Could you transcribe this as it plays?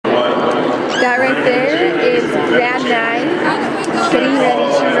That right there is grad 9 getting ready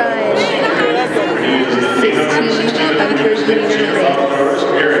to run 1600 meter race. Yeah,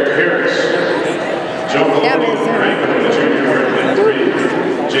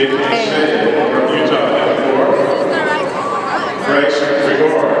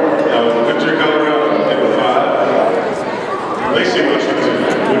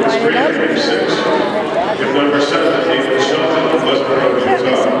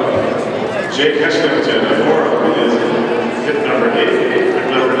 Jake Heslington of Orem is hit number 8, hit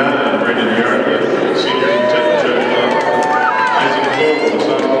number 9, Brandon Yardley, senior lieutenant judge club. Isaac Cole,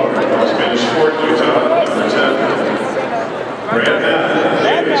 sophomore, Spanish Fort, Utah, number 10. Brandon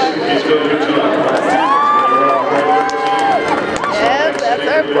Davis, Eastville, Utah. Yes, that's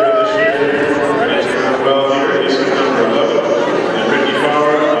our boy. This year, number 12 here, is number 11. And Ricky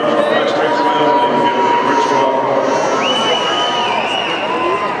Fowler of Fox Springs Mountain, number 12.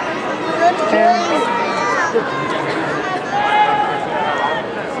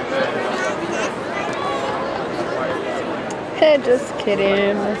 Just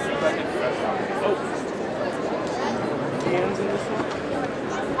kidding.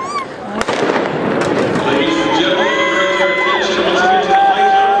 Ladies and gentlemen, direct your attention once again to the high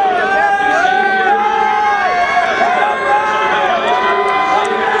jump.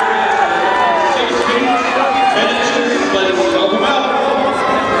 Let's help him out.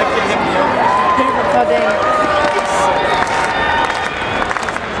 Oh, dang.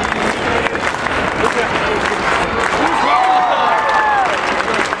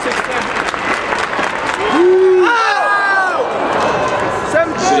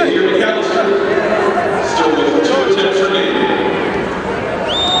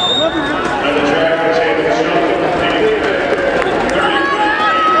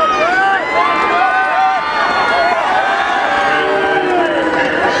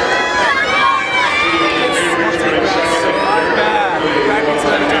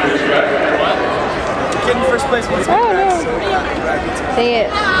 Place once Dang it.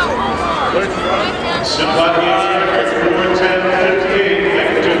 Simplot record 4:10:58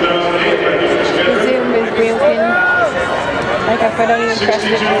 back in 2008 by Mr. The Skipper. Zoom is broken. Like if I don't even press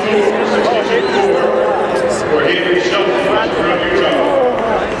it. 62-64 for Hayden Shelton from Utah.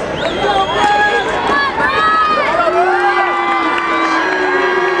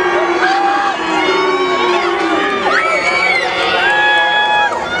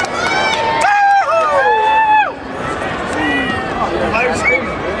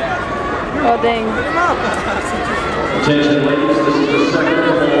 Oh, dang. Attention ladies, this is the second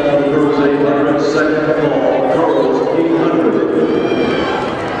call for girls 800, second call, girls 800.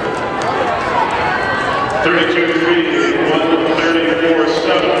 32-3,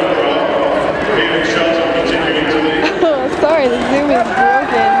 1:34.7 overall. Hayden Shelton continuing to lead. Oh, sorry, the Zoom is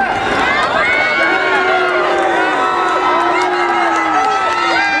broken.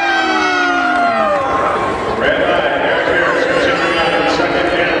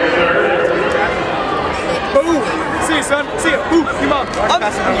 Son, see it. Ooh, your mom. I'm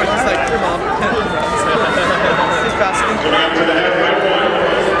passing her. Just like your mom. He's passing. Coming up to the halfway point.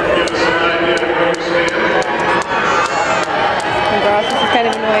 Give us an idea of where we stand. Oh my gosh, this is kind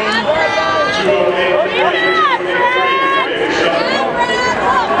of annoying.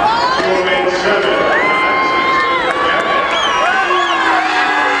 208.3, 208.7.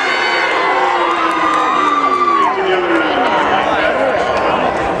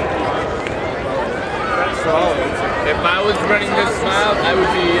 If I was running this mile, I would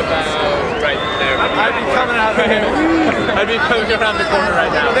be about right there. I'd be coming out right here. I'd be coming around the corner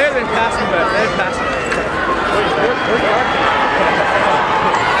right now. They're passing, but they're passing.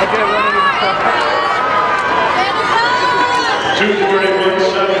 Okay, running in the corner.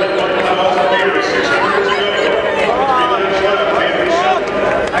 2:41.7.